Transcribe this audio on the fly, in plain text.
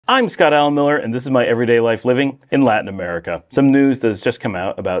I'm Scott Allen Miller, and this is my everyday life living in Latin America. Some news that has just come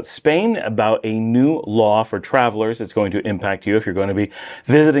out about Spain, about a new law for travelers. It's going to impact you if you're going to be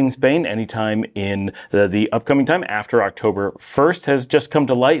visiting Spain anytime in the upcoming time after October 1st has just come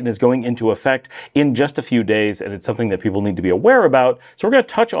to light and is going into effect in just a few days, and it's something that people need to be aware about. So we're going to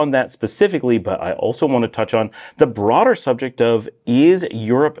touch on that specifically, but I also want to touch on the broader subject of, is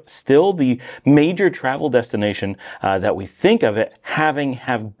Europe still the major travel destination that we think of it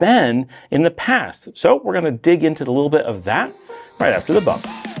have been in the past? So we're going to dig into a little bit of that right after the bump.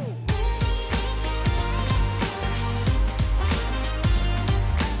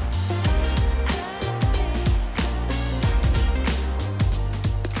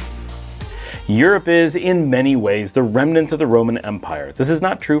 Europe is, in many ways, the remnant of the Roman Empire. This is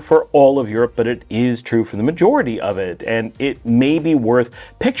not true for all of Europe, but it is true for the majority of it, and it may be worth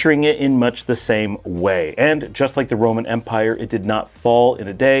picturing it in much the same way. And just like the Roman Empire, it did not fall in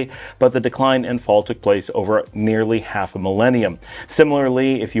a day, but the decline and fall took place over nearly half a millennium.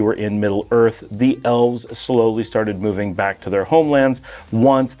 Similarly, if you were in Middle-earth, the elves slowly started moving back to their homelands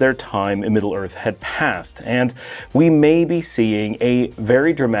once their time in Middle-earth had passed. And we may be seeing a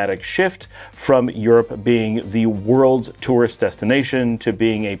very dramatic shift from Europe being the world's tourist destination to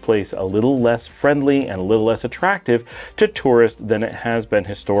being a place a little less friendly and a little less attractive to tourists than it has been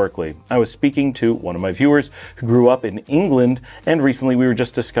historically. I was speaking to one of my viewers who grew up in England, and recently we were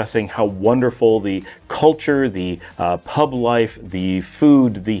just discussing how wonderful the culture, the pub life, the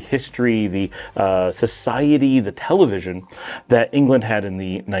food, the history, the society, the television that England had in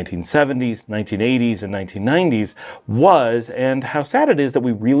the 1970s, 1980s, and 1990s was, and how sad it is that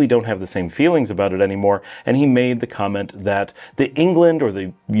we really don't have the same feelings about it anymore. And he made the comment that the England or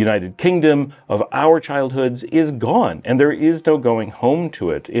the United Kingdom of our childhoods is gone, and there is no going home to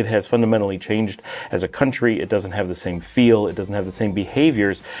it. It has fundamentally changed as a country. It doesn't have the same feel, it doesn't have the same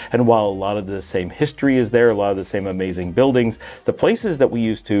behaviors, and while a lot of the same history is there, a lot of the same amazing buildings, the places that we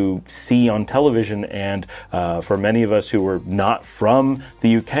used to see on television, and for many of us who were not from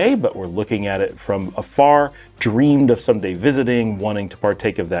the UK but were looking at it from afar, dreamed of someday visiting, wanting to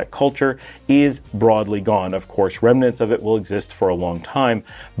partake of that culture, is broadly gone. Of course, remnants of it will exist for a long time,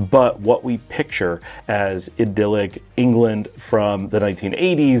 but what we picture as idyllic England from the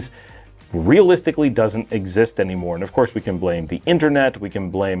 1980s realistically doesn't exist anymore. And of course, we can blame the internet, we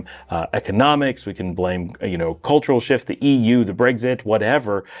can blame economics, we can blame, cultural shift, the EU, the Brexit,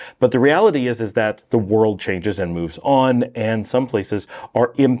 whatever. But the reality is that the world changes and moves on, and some places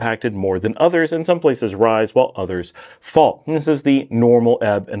are impacted more than others, and some places rise while others fall. And this is the normal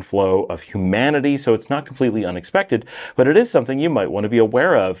ebb and flow of humanity, so it's not completely unexpected, but it is something you might want to be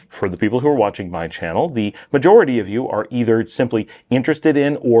aware of. For the people who are watching my channel, the majority of you are either simply interested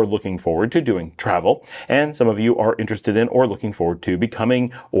in or looking forward to doing travel, and some of you are interested in or looking forward to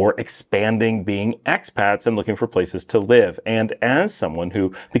becoming or expanding being expats and looking for places to live. And as someone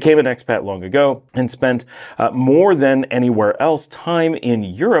who became an expat long ago and spent more than anywhere else time in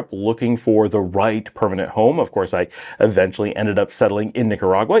Europe looking for the right permanent home, of course I eventually ended up settling in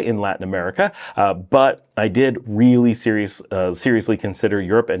Nicaragua in Latin America, but I did really seriously consider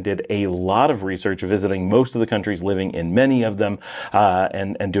Europe and did a lot of research visiting most of the countries, living in many of them,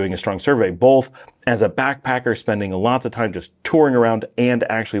 and doing a strong survey, both as a backpacker, spending lots of time just touring around and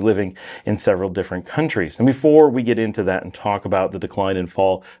actually living in several different countries. And before we get into that and talk about the decline and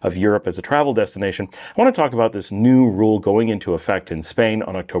fall of Europe as a travel destination, I want to talk about this new rule going into effect in Spain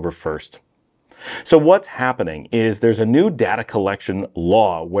on October 1st. So what's happening is there's a new data collection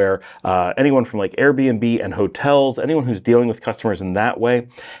law where anyone from like Airbnb and hotels, anyone who's dealing with customers in that way,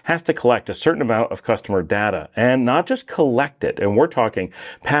 has to collect a certain amount of customer data, and not just collect it. And we're talking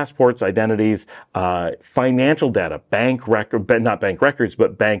passports, identities, financial data, not bank records,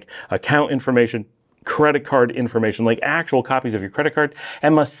 but bank account information, credit card information, like actual copies of your credit card,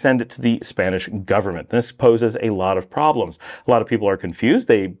 and must send it to the Spanish government. This poses a lot of problems. A lot of people are confused.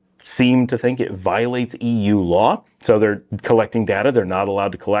 They seem to think it violates EU law. So they're collecting data they're not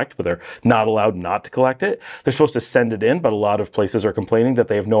allowed to collect, but they're not allowed not to collect it. They're supposed to send it in, but a lot of places are complaining that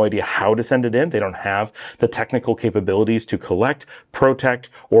they have no idea how to send it in. They don't have the technical capabilities to collect,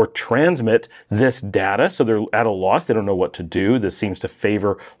 protect, or transmit this data. So they're at a loss. They don't know what to do. This seems to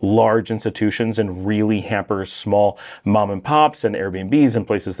favor large institutions and really hamper small mom and pops and Airbnbs and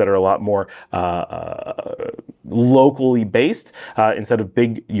places that are a lot more locally based instead of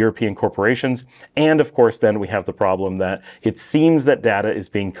big European corporations. And of course, then we have the problem problem that it seems that data is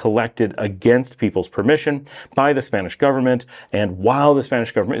being collected against people's permission by the Spanish government. And while the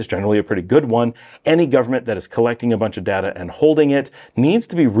Spanish government is generally a pretty good one, any government that is collecting a bunch of data and holding it needs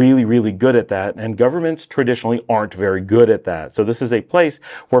to be really, really good at that. And governments traditionally aren't very good at that. So this is a place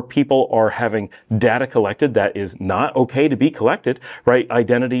where people are having data collected that is not okay to be collected, right?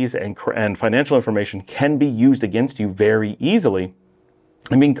 Identities and financial information can be used against you very easily.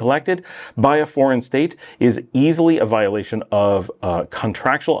 And being collected by a foreign state is easily a violation of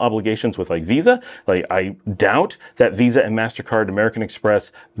contractual obligations with like Visa. Like I doubt that Visa and MasterCard, American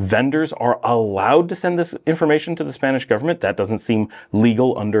Express vendors are allowed to send this information to the Spanish government. That doesn't seem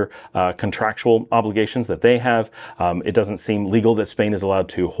legal under contractual obligations that they have. It doesn't seem legal that Spain is allowed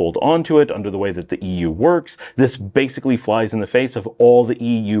to hold on to it under the way that the EU works. This basically flies in the face of all the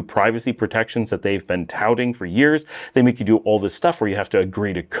EU privacy protections that they've been touting for years. They make you do all this stuff where you have to agree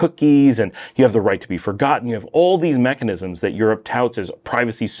to cookies and you have the right to be forgotten. You have all these mechanisms that Europe touts as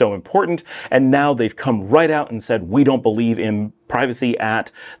privacy so important, and now they've come right out and said we don't believe in privacy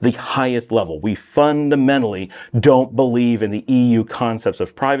at the highest level. We fundamentally don't believe in the EU concepts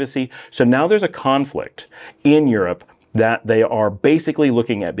of privacy. So now there's a conflict in Europe that they are basically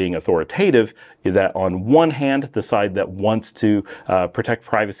looking at being authoritative, that on one hand, the side that wants to protect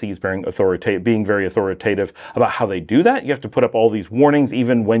privacy is being very authoritative about how they do that. You have to put up all these warnings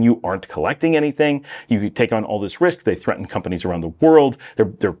even when you aren't collecting anything. You take on all this risk. They threaten companies around the world.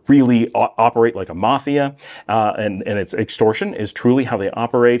 They're really operate like a mafia, and it's extortion is truly how they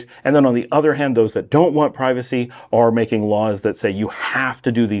operate. And then on the other hand, those that don't want privacy are making laws that say you have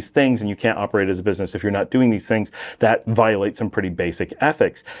to do these things and you can't operate as a business if you're not doing these things. That violate some pretty basic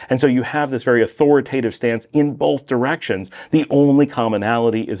ethics. And so you have this very authoritative stance in both directions. The only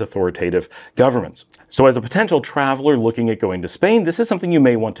commonality is authoritative governments. So as a potential traveler looking at going to Spain, this is something you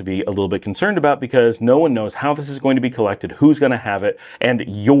may want to be a little bit concerned about because no one knows how this is going to be collected, who's going to have it, and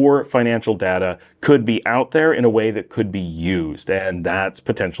your financial data could be out there in a way that could be used. And that's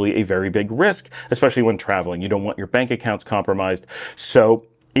potentially a very big risk, especially when traveling. You don't want your bank accounts compromised. So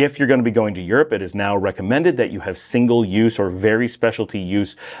if you're going to be going to Europe, it is now recommended that you have single-use or very specialty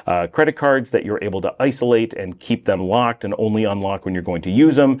use credit cards that you're able to isolate and keep them locked and only unlock when you're going to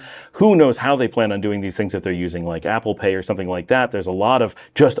use them. Who knows how they plan on doing these things if they're using like Apple Pay or something like that. There's a lot of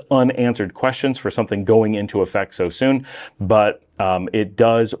just unanswered questions for something going into effect so soon, but it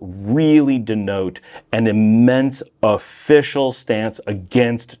does really denote an immense official stance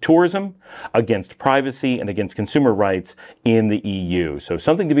against tourism, against privacy, and against consumer rights in the EU. So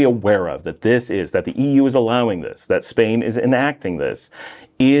something to be aware of, that the EU is allowing this, that Spain is enacting this,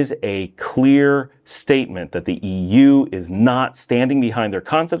 is a clear statement that the EU is not standing behind their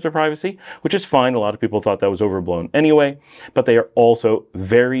concept of privacy, which is fine. A lot of people thought that was overblown anyway, but they are also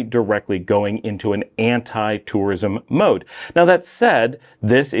very directly going into an anti-tourism mode. Now that said,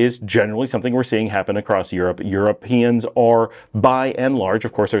 this is generally something we're seeing happen across Europe. Europeans are, by and large,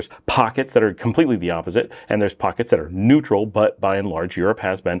 of course, there's pockets that are completely the opposite, and there's pockets that are neutral, but by and large, Europe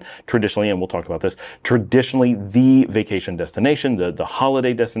has been traditionally, and we'll talk about this, traditionally the vacation destination, the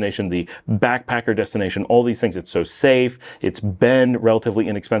holiday destination, the backpacker destination, all these things. It's so safe. It's been relatively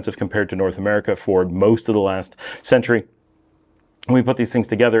inexpensive compared to North America for most of the last century. When we put these things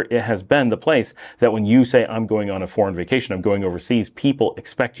together, it has been the place that when you say, I'm going on a foreign vacation, I'm going overseas, people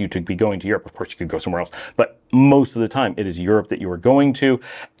expect you to be going to Europe. Of course, you could go somewhere else, but most of the time it is Europe that you are going to.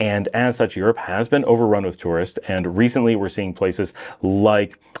 And as such, Europe has been overrun with tourists. And recently we're seeing places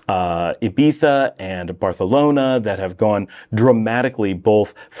like Ibiza and Barcelona that have gone dramatically,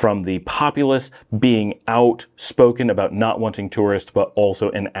 both from the populace being outspoken about not wanting tourists, but also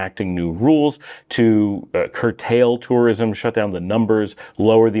enacting new rules to curtail tourism, shut down the numbers,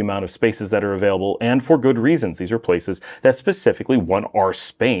 lower the amount of spaces that are available, and for good reasons. These are places that specifically, one, are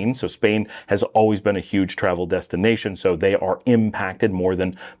Spain. So Spain has always been a huge travel destination, so they are impacted more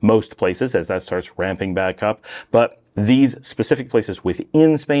than most places as that starts ramping back up. But these specific places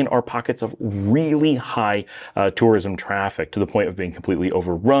within Spain are pockets of really high tourism traffic to the point of being completely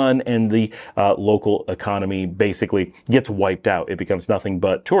overrun, and the local economy basically gets wiped out. It becomes nothing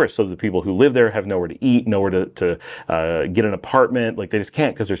but tourists. So the people who live there have nowhere to eat, nowhere to get an apartment. Like, they just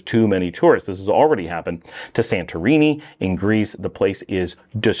can't because there's too many tourists. This has already happened to Santorini in Greece. The place is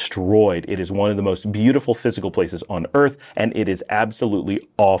destroyed. It is one of the most beautiful physical places on earth, and it is absolutely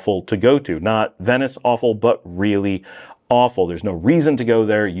awful to go to. Not Venice awful, but really awful. There's no reason to go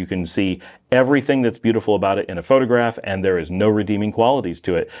there. You can see everything that's beautiful about it in a photograph, and there is no redeeming qualities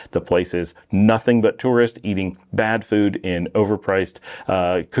to it. The place is nothing but tourists eating bad food in overpriced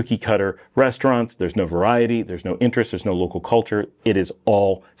cookie cutter restaurants. There's no variety, there's no interest, there's no local culture. It is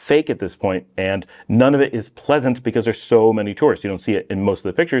all fake at this point, and none of it is pleasant because there's so many tourists. You don't see it in most of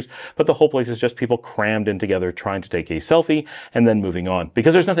the pictures, but the whole place is just people crammed in together trying to take a selfie and then moving on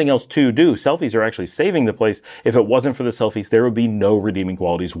because there's nothing else to do. Selfies are actually saving the place. If it wasn't for the selfies, there would be no redeeming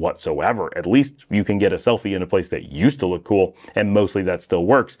qualities whatsoever. At least you can get a selfie in a place that used to look cool, and mostly that still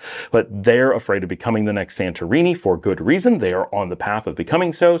works. But they're afraid of becoming the next Santorini for good reason. They are on the path of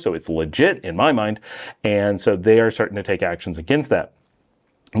becoming so it's legit in my mind. And so they are starting to take actions against that.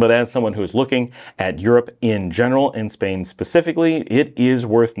 But as someone who is looking at Europe in general and Spain specifically, it is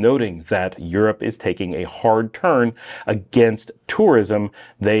worth noting that Europe is taking a hard turn against tourism.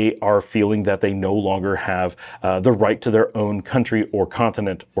 They are feeling that they no longer have the right to their own country or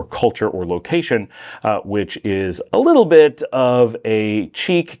continent or culture or location, which is a little bit of a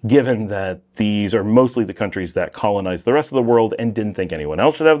cheek given that these are mostly the countries that colonized the rest of the world and didn't think anyone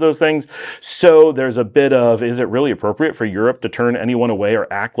else should have those things. So there's a bit of, is it really appropriate for Europe to turn anyone away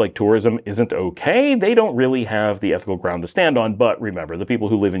or act like tourism isn't okay? They don't really have the ethical ground to stand on, but remember, the people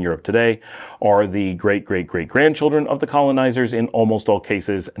who live in Europe today are the great-great-great-grandchildren of the colonizers in almost all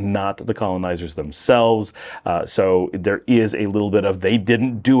cases, not the colonizers themselves. So there is a little bit of they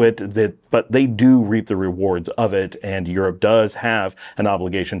didn't do it, but they do reap the rewards of it, and Europe does have an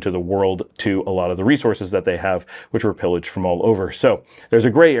obligation to the world to a lot of the resources that they have, which were pillaged from all over. So there's a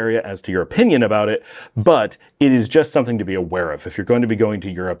gray area as to your opinion about it, but it is just something to be aware of. If you're going to be going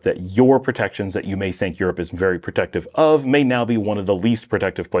to Europe, that your protections that you may think Europe is very protective of may now be one of the least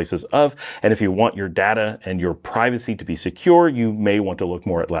protective places of. And if you want your data and your privacy to be secure, you may want to look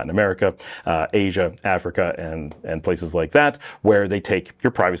more at Latin America, Asia, Africa, and places like that, where they take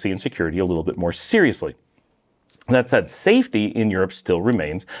your privacy and security a little bit more seriously. That said, safety in Europe still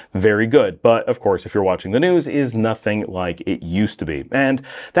remains very good, but of course, if you're watching the news, is nothing like it used to be. And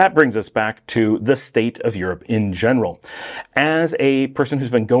that brings us back to the state of Europe in general. As a person who's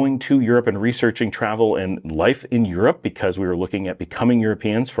been going to Europe and researching travel and life in Europe, because we were looking at becoming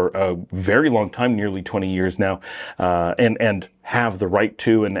Europeans for a very long time, nearly 20 years now, and have the right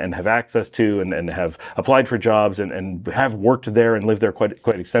to and have access to and have applied for jobs and have worked there and lived there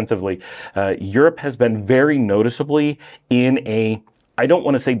quite extensively, Europe has been very noticeably in a, I don't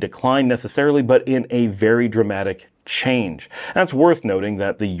want to say decline necessarily, but in a very dramatic change. And it's worth noting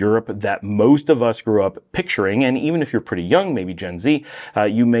that the Europe that most of us grew up picturing, and even if you're pretty young, maybe Gen Z,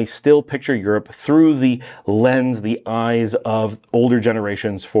 you may still picture Europe through the lens, the eyes of older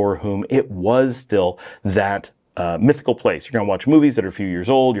generations for whom it was still that mythical place. You're going to watch movies that are a few years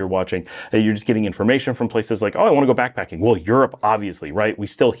old. You're watching, you're just getting information from places like, oh, I want to go backpacking. Well, Europe, obviously, right? We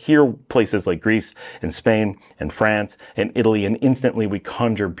still hear places like Greece and Spain and France and Italy, and instantly we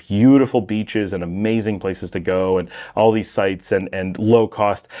conjure beautiful beaches and amazing places to go and all these sites and low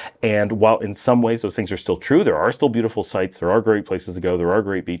cost. And while in some ways those things are still true, there are still beautiful sites, there are great places to go, there are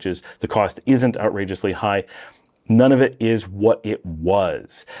great beaches. The cost isn't outrageously high. None of it is what it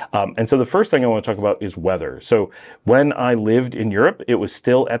was. And so the first thing I want to talk about is weather. So when I lived in Europe, it was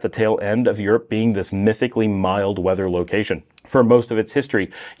still at the tail end of Europe being this mythically mild weather location. For most of its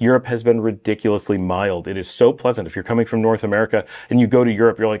history, Europe has been ridiculously mild. It is so pleasant. If you're coming from North America and you go to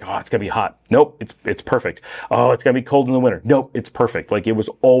Europe, you're like, oh, it's going to be hot. Nope, it's perfect. Oh, it's going to be cold in the winter. Nope, it's perfect. Like, it was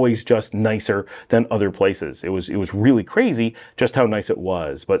always just nicer than other places. It was really crazy just how nice it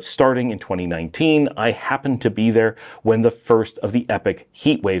was. But starting in 2019, I happened to be there when the first of the epic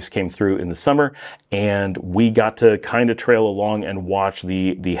heat waves came through in the summer, and we got to kind of trail along and watch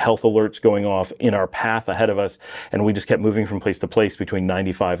the health alerts going off in our path ahead of us, and we just kept moving from place to place between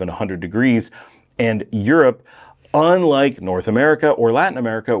 95 and 100 degrees. And Europe, unlike North America or Latin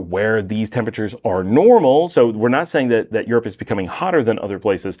America, where these temperatures are normal, so we're not saying that Europe is becoming hotter than other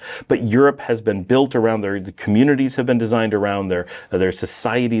places, but Europe has been built around the communities have been designed around their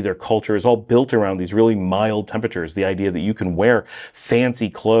society, their culture is all built around these really mild temperatures. The idea that you can wear fancy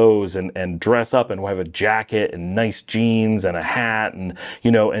clothes and dress up and have a jacket and nice jeans and a hat and,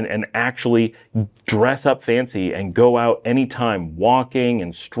 you know, and actually dress up fancy and go out anytime walking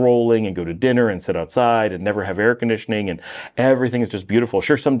and strolling and go to dinner and sit outside and never have air conditioning, and everything is just beautiful.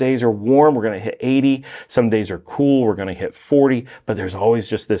 Sure, some days are warm, we're going to hit 80. Some days are cool, we're going to hit 40, but there's always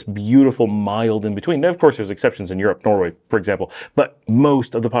just this beautiful mild in between. Now, of course, there's exceptions in Europe, Norway, for example, but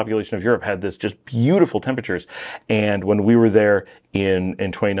most of the population of Europe had this just beautiful temperatures. And when we were there in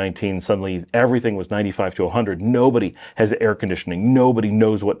 2019, suddenly everything was 95 to 100. Nobody has air conditioning. Nobody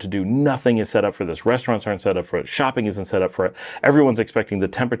knows what to do. Nothing is set up for this. Restaurants aren't set up for it. Shopping isn't set up for it. Everyone's expecting the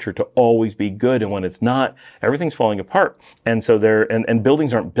temperature to always be good, and when it's not, everything's falling apart. And so and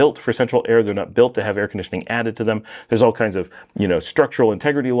buildings aren't built for central air. They're not built to have air conditioning added to them. There's all kinds of, structural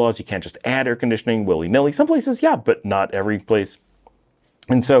integrity laws. You can't just add air conditioning willy-nilly. Some places, yeah, but not every place.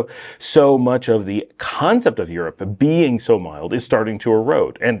 And so much of the concept of Europe being so mild is starting to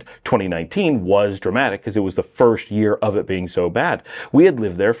erode. And 2019 was dramatic because it was the first year of it being so bad. We had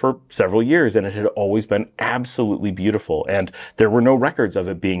lived there for several years and it had always been absolutely beautiful. And there were no records of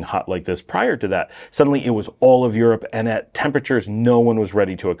it being hot like this prior to that. Suddenly it was all of Europe, and at temperatures no one was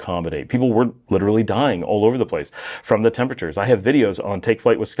ready to accommodate. People were literally dying all over the place from the temperatures. I have videos on Take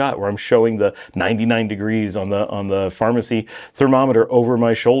Flight with Scott where I'm showing the 99 degrees on the pharmacy thermometer over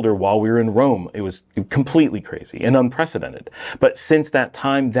my shoulder while we were in Rome. It was completely crazy and unprecedented. But since that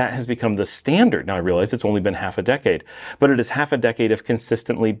time, that has become the standard. Now I realize it's only been half a decade, but it is half a decade of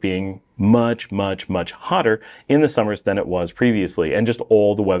consistently being much, much, much hotter in the summers than it was previously. And just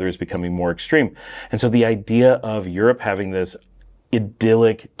all the weather is becoming more extreme. And so the idea of Europe having this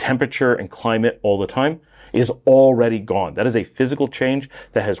idyllic temperature and climate all the time is already gone. That is a physical change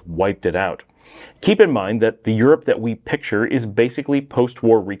that has wiped it out. Keep in mind that the Europe that we picture is basically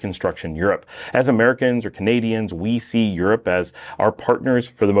post-war Reconstruction Europe. As Americans or Canadians, we see Europe as our partners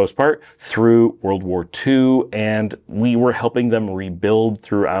for the most part through World War II, and we were helping them rebuild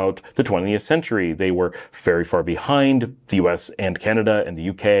throughout the 20th century. They were very far behind the US and Canada and the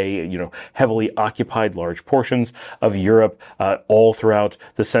UK, heavily occupied large portions of Europe all throughout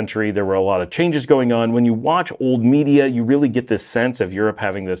the century. There were a lot of changes going on. When you watch old media, you really get this sense of Europe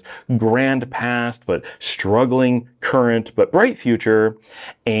having this grand past, but struggling current, but bright future.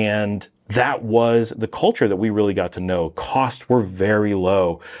 And that was the culture that we really got to know. Costs were very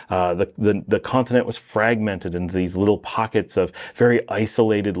low. The continent was fragmented into these little pockets of very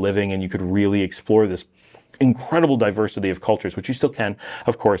isolated living, and you could really explore this incredible diversity of cultures, which you still can,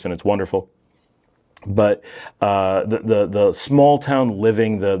 of course, and it's wonderful. But the small town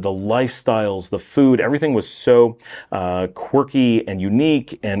living, the lifestyles, the food, everything was so quirky and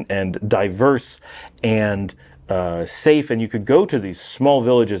unique and diverse and safe, and you could go to these small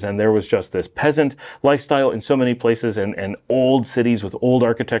villages and there was just this peasant lifestyle in so many places and old cities with old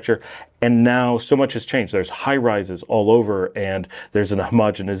architecture. And now so much has changed. There's high rises all over, and there's an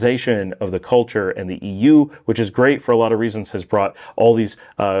homogenization of the culture, and the EU, which is great for a lot of reasons, has brought all these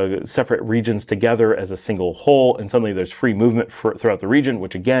separate regions together as a single whole, and suddenly there's free movement throughout the region,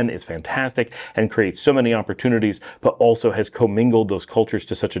 which again is fantastic and creates so many opportunities, but also has commingled those cultures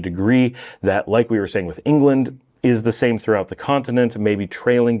to such a degree that, like we were saying with England, is the same throughout the continent, maybe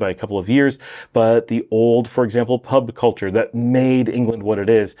trailing by a couple of years, but the old, for example, pub culture that made England what it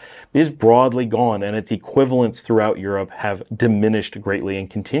is broadly gone, and its equivalents throughout Europe have diminished greatly and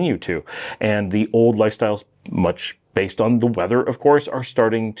continue to. And the old lifestyles, much based on the weather, of course, are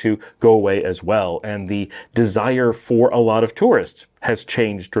starting to go away as well. And the desire for a lot of tourists has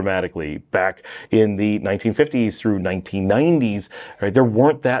changed dramatically. Back in the 1950s through 1990s, right, there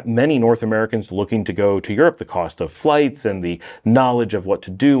weren't that many North Americans looking to go to Europe. The cost of flights and the knowledge of what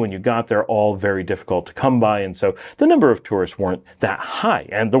to do when you got there, all very difficult to come by. And so the number of tourists weren't that high,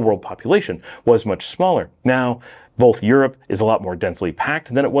 and the world population was much smaller. Now, both Europe is a lot more densely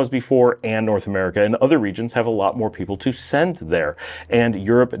packed than it was before, and North America and other regions have a lot more people to send there. And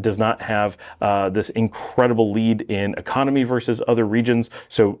Europe does not have this incredible lead in economy versus other regions.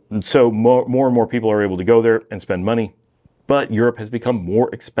 So more and more people are able to go there and spend money. But Europe has become more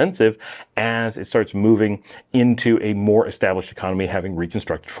expensive as it starts moving into a more established economy, having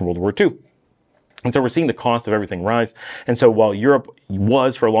reconstructed from World War II. And so we're seeing the cost of everything rise. And so while Europe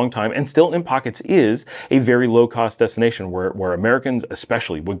was for a long time, and still in pockets is, a very low-cost destination where Americans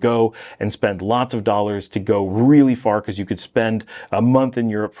especially would go and spend lots of dollars to go really far, because you could spend a month in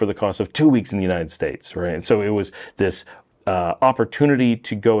Europe for the cost of 2 weeks in the United States, right? And so it was this opportunity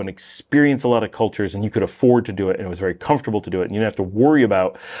to go and experience a lot of cultures, and you could afford to do it, and it was very comfortable to do it, and you didn't have to worry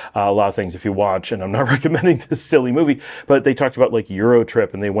about a lot of things. If you watch, and I'm not recommending this silly movie, but they talked about like Euro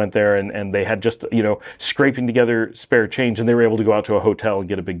Trip, and they went there and they had just, scraping together spare change, and they were able to go out to a hotel and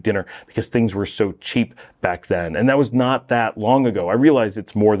get a big dinner because things were so cheap back then. And that was not that long ago. I realize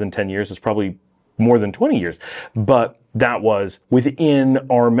it's more than 10 years. It's probably more than 20 years, but that was within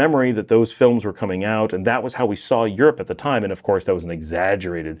our memory that those films were coming out, and that was how we saw Europe at the time. And of course, that was an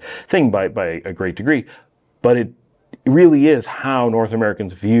exaggerated thing by a great degree, but it really is how North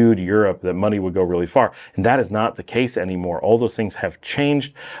Americans viewed Europe, that money would go really far. And that is not the case anymore. All those things have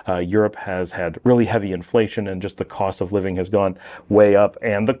changed. Europe has had really heavy inflation, and just the cost of living has gone way up,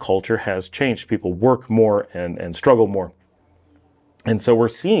 and the culture has changed. People work more and struggle more. And so we're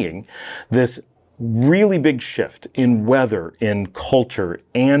seeing this really big shift in weather, in culture,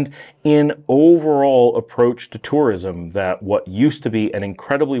 and in overall approach to tourism, that what used to be an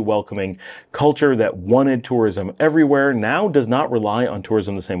incredibly welcoming culture that wanted tourism everywhere now does not rely on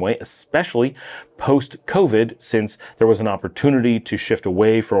tourism the same way, especially post-COVID, since there was an opportunity to shift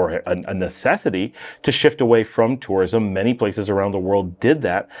away, for a necessity to shift away from tourism. Many places around the world did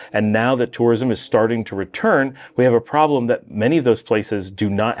that, and now that tourism is starting to return, we have a problem that many of those places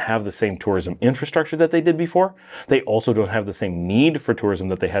do not have the same tourism infrastructure that they did before. They also don't have the same need for tourism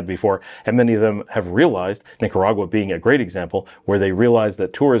that they had before, and many of them have realized, Nicaragua being a great example, where they realize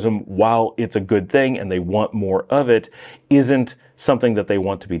that tourism, while it's a good thing and they want more of it, isn't something that they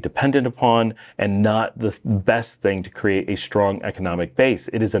want to be dependent upon, and not the best thing to create a strong economic base.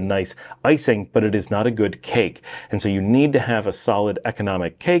 It is a nice icing, but it is not a good cake. And so you need to have a solid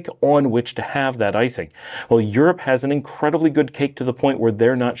economic cake on which to have that icing. Well, Europe has an incredibly good cake to the point where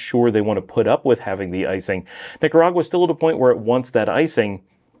they're not sure they want to put up with having the icing. Nicaragua is still at a point where it wants that icing,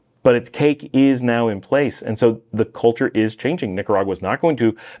 but its cake is now in place. And so the culture is changing. Nicaragua is not going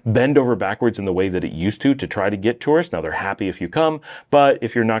to bend over backwards in the way that it used to try to get tourists. Now, they're happy if you come, but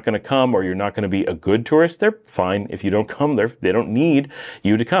if you're not going to come, or you're not going to be a good tourist, they're fine if you don't come. They don't need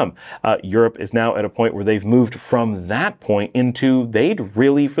you to come. Europe is now at a point where they've moved from that point into, they'd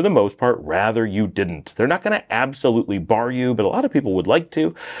really, for the most part, rather you didn't. They're not going to absolutely bar you, but a lot of people would like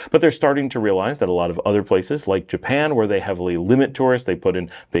to. But they're starting to realize that a lot of other places, like Japan, where they heavily limit tourists, they put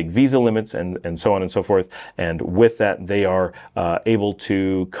in big visa limits and so on and so forth. And with that, they are able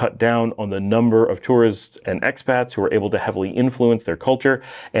to cut down on the number of tourists and expats who are able to heavily influence their culture,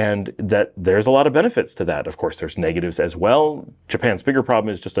 and that there's a lot of benefits to that. Of course, there's negatives as well. Japan's bigger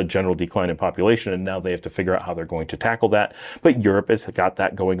problem is just a general decline in population, and now they have to figure out how they're going to tackle that. But Europe has got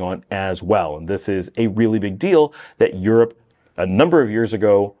that going on as well. And this is a really big deal that Europe, a number of years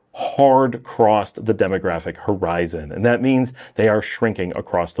ago, hard crossed the demographic horizon. And that means they are shrinking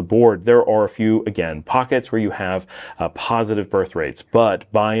across the board. There are a few, again, pockets where you have positive birth rates,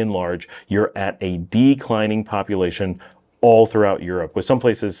 but by and large, you're at a declining population all throughout Europe, with some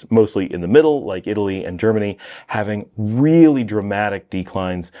places mostly in the middle, like Italy and Germany, having really dramatic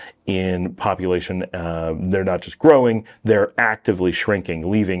declines in population. They're not just growing, they're actively shrinking,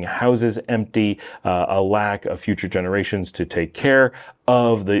 leaving houses empty, a lack of future generations to take care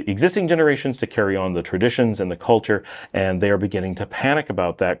of the existing generations, to carry on the traditions and the culture, and they are beginning to panic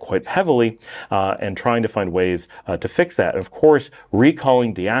about that quite heavily, and trying to find ways to fix that. Of course,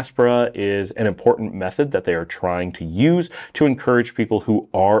 recalling diaspora is an important method that they are trying to use to encourage people who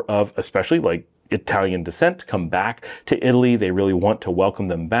are of, especially like Italian descent, to come back to Italy. They really want to welcome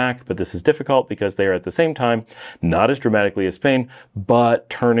them back, but this is difficult because they are at the same time, not as dramatically as Spain, but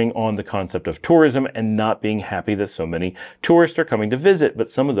turning on the concept of tourism and not being happy that so many tourists are coming to visit.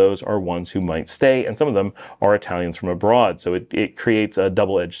 But some of those are ones who might stay, and some of them are Italians from abroad. So it creates a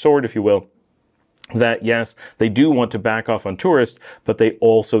double-edged sword, if you will, that yes, they do want to back off on tourists, but they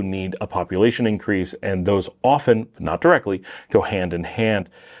also need a population increase, and those often, not directly, go hand in hand.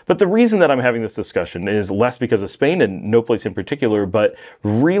 But the reason that I'm having this discussion is less because of Spain, and no place in particular, but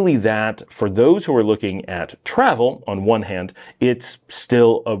really that for those who are looking at travel, on one hand, it's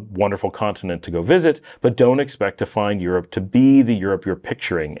still a wonderful continent to go visit, but don't expect to find Europe to be the Europe you're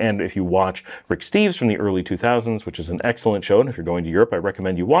picturing. And if you watch Rick Steves from the early 2000s, which is an excellent show, and if you're going to Europe, I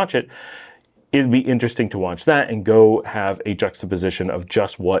recommend you watch it, it'd be interesting to watch that and go have a juxtaposition of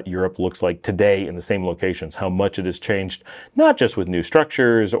just what Europe looks like today in the same locations, how much it has changed, not just with new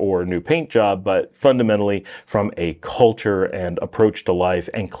structures or new paint job, but fundamentally from a culture and approach to life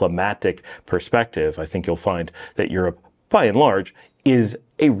and climatic perspective. I think you'll find that Europe, by and large, is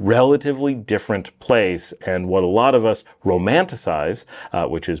a relatively different place, and what a lot of us romanticize,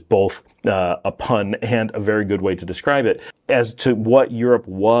 which is both a pun and a very good way to describe it, as to what Europe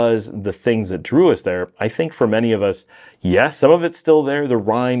was, the things that drew us there. I think for many of us, yes, some of it's still there. The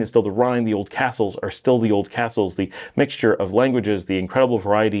Rhine is still the Rhine. The old castles are still the old castles. The mixture of languages, the incredible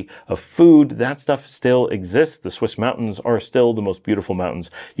variety of food, that stuff still exists. The Swiss mountains are still the most beautiful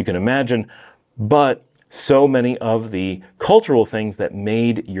mountains you can imagine. But so many of the cultural things that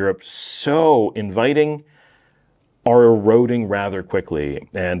made Europe so inviting are eroding rather quickly.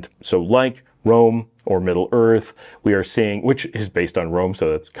 And so like Rome or Middle Earth, we are seeing, which is based on Rome,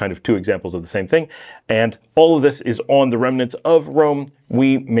 so that's kind of two examples of the same thing. And all of this is on the remnants of Rome.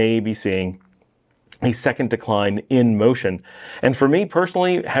 We may be seeing a second decline in motion. And for me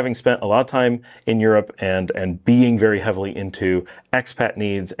personally, having spent a lot of time in Europe and being very heavily into expat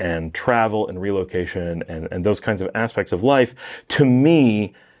needs and travel and relocation and those kinds of aspects of life, to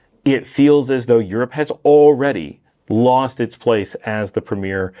me, it feels as though Europe has already lost its place as the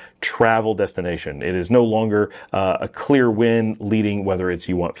premier travel destination. It is no longer a clear win leading, whether it's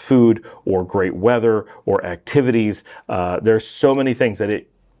you want food or great weather or activities. There's so many things that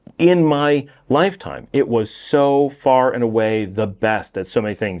in my lifetime, it was so far and away the best at so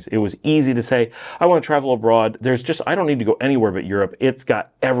many things. It was easy to say, I want to travel abroad. I don't need to go anywhere but Europe. It's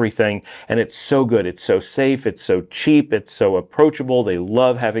got everything and it's so good. It's so safe. It's so cheap. It's so approachable. They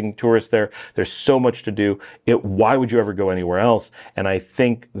love having tourists there. There's so much to do. Why would you ever go anywhere else? And I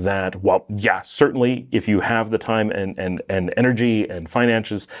think that, well, yeah, certainly if you have the time and energy and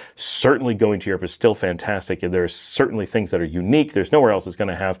finances, certainly going to Europe is still fantastic. And there's certainly things that are unique. There's nowhere else that's going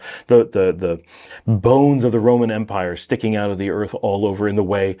to have the bones of the Roman Empire sticking out of the earth all over in the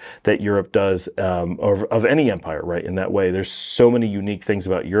way that Europe does, of any empire, right? In that way, there's so many unique things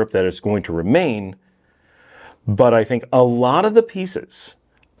about Europe that it's going to remain. But I think a lot of the pieces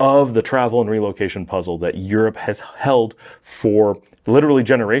of the travel and relocation puzzle that Europe has held for literally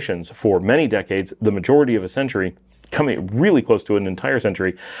generations, for many decades, the majority of a century, coming really close to an entire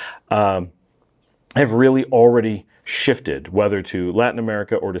century, have really already shifted, whether to Latin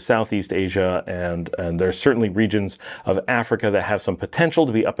America or to Southeast Asia, and there's certainly regions of Africa that have some potential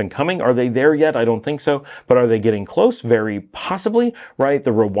to be up and coming. Are they there yet? I don't think so, but are they getting close? Very possibly, right?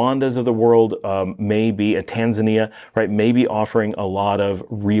 The Rwandas of the world, maybe a Tanzania, right? Maybe offering a lot of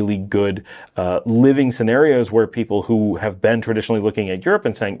really good living scenarios where people who have been traditionally looking at Europe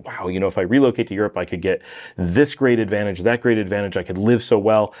and saying, wow, you know, if I relocate to Europe, I could get this great advantage, that great advantage, I could live so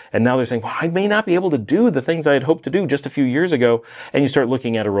well. And now they're saying, well, I may not be able to do the things I had hoped to do just a few years ago. And you start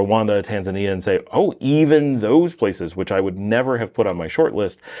looking at a Rwanda, a Tanzania, and say, oh, even those places, which I would never have put on my short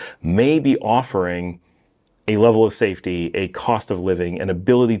list, may be offering a level of safety, a cost of living, an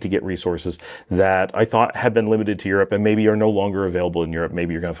ability to get resources that I thought had been limited to Europe and maybe are no longer available in Europe.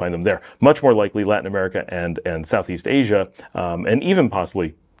 Maybe you're going to find them there. Much more likely Latin America and Southeast Asia, and even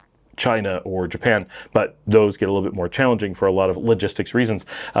possibly China or Japan, but those get a little bit more challenging for a lot of logistics reasons.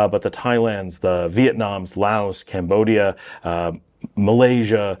 But the Thailands, the Vietnams, Laos, Cambodia,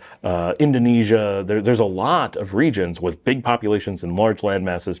 Malaysia, Indonesia, there's a lot of regions with big populations and large land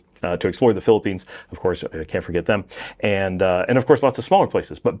masses to explore. The Philippines, of course, I can't forget them. And of course, lots of smaller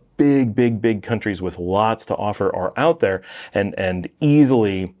places, but big countries with lots to offer are out there and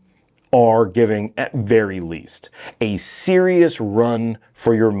easily are giving, at very least, a serious run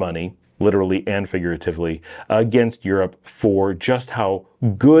for your money, literally and figuratively, against Europe for just how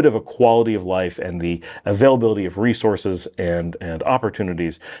good of a quality of life and the availability of resources and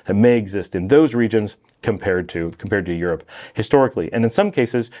opportunities that may exist in those regions compared to Europe historically. And in some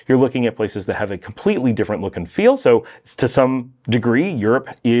cases, you're looking at places that have a completely different look and feel. So to some degree, Europe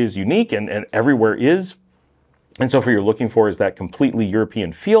is unique and everywhere is. And so if what you're looking for is that completely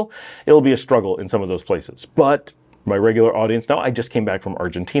European feel, it'll be a struggle in some of those places. But my regular audience now, I just came back from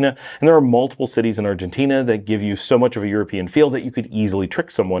Argentina, and there are multiple cities in Argentina that give you so much of a European feel that you could easily trick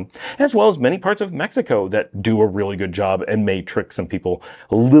someone, as well as many parts of Mexico that do a really good job and may trick some people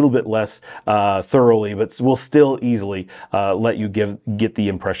a little bit less thoroughly, but will still easily let you get the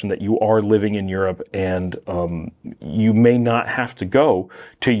impression that you are living in Europe, and you may not have to go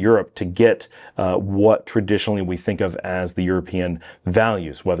to Europe to get what traditionally we think of as the European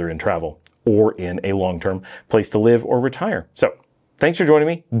values, whether in travel or in a long-term place to live or retire. So thanks for joining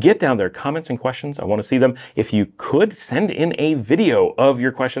me. Get down there, comments and questions. I want to see them. If you could send in a video of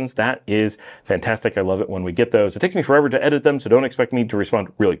your questions, that is fantastic. I love it when we get those. It takes me forever to edit them, so don't expect me to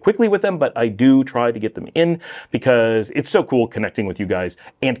respond really quickly with them, but I do try to get them in because it's so cool connecting with you guys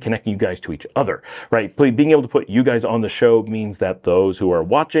and connecting you guys to each other, right? Being able to put you guys on the show means that those who are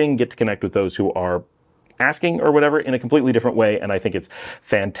watching get to connect with those who are asking or whatever in a completely different way, and I think it's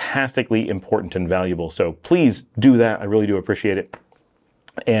fantastically important and valuable. So please do that. I really do appreciate it.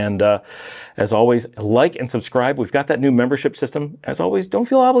 And as always, like and subscribe. We've got that new membership system. As always, don't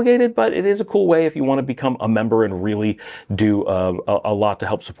feel obligated, but it is a cool way if you want to become a member and really do a lot to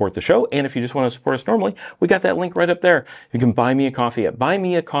help support the show. And if you just want to support us normally, we got that link right up there. You can buy me a coffee at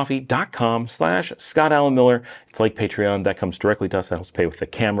buymeacoffee.com/Scott Alan Miller. It's like Patreon. That comes directly to us. That helps pay with the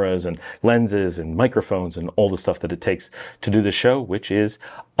cameras and lenses and microphones and all the stuff that it takes to do the show, which is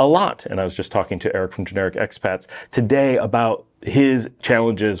a lot. And I was just talking to Eric from Generic Expats today about his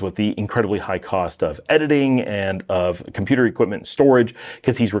challenges with the incredibly high cost of editing and of computer equipment and storage,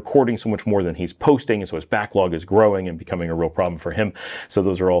 because he's recording so much more than he's posting, and so his backlog is growing and becoming a real problem for him. So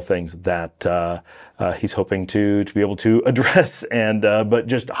those are all things that he's hoping to be able to address, and but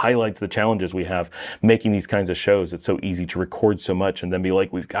just highlights the challenges we have making these kinds of shows. It's so easy to record so much and then be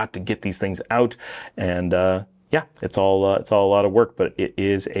like, we've got to get these things out, and yeah, it's all a lot of work, but it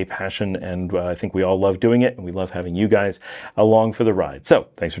is a passion, and I think we all love doing it, and we love having you guys along for the ride. So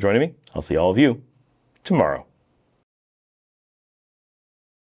thanks for joining me. I'll see all of you tomorrow.